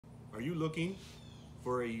Are you looking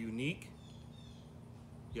for a unique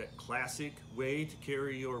yet classic way to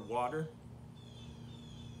carry your water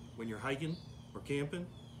when you're hiking or camping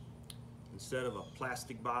instead of a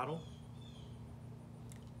plastic bottle?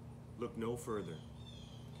 Look no further.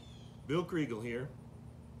 Bill Kriegel here,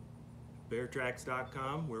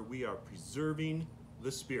 beartracks.com, where we are preserving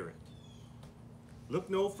the spirit. Look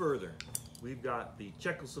no further. We've got the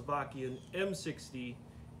Czechoslovakian M60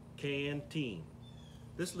 Canteen.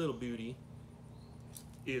 This little beauty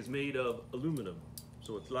is made of aluminum,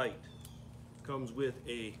 so it's light. Comes with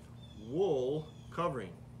a wool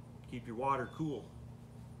covering to keep your water cool.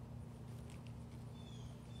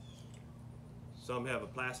 Some have a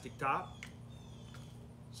plastic top,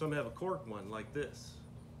 some have a cork one like this.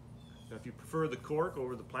 Now if you prefer the cork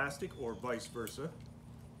over the plastic or vice versa,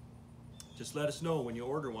 just let us know when you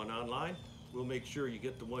order one online. We'll make sure you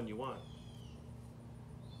get the one you want.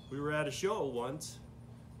 We were at a show once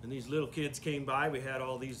and these little kids came by. We had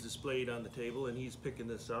all these displayed on the table and he's picking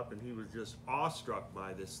this up and he was just awestruck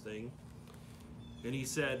by this thing. And he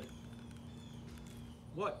said,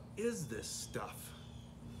 "What is this stuff?"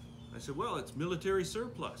 I said, "Well, it's military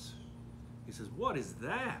surplus." He says, "What is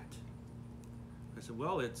that?" I said,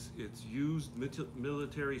 "Well, it's used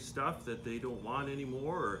military stuff that they don't want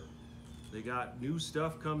anymore, or they got new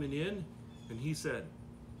stuff coming in." And he said,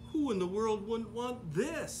 "Who in the world wouldn't want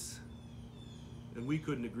this?" And we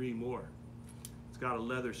couldn't agree more. It's got a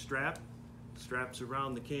leather strap, straps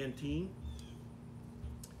around the canteen.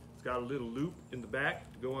 It's got a little loop in the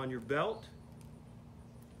back to go on your belt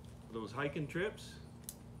for those hiking trips.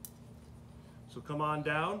 So come on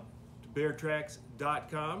down to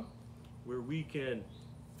beartracks.com, where we can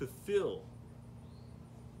fulfill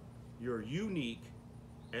your unique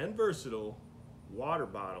and versatile water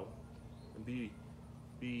bottle and be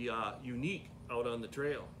unique out on the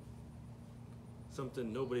trail.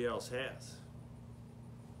 Something nobody else has.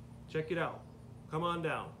 Check it out. Come on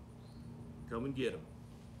down. Come and get them.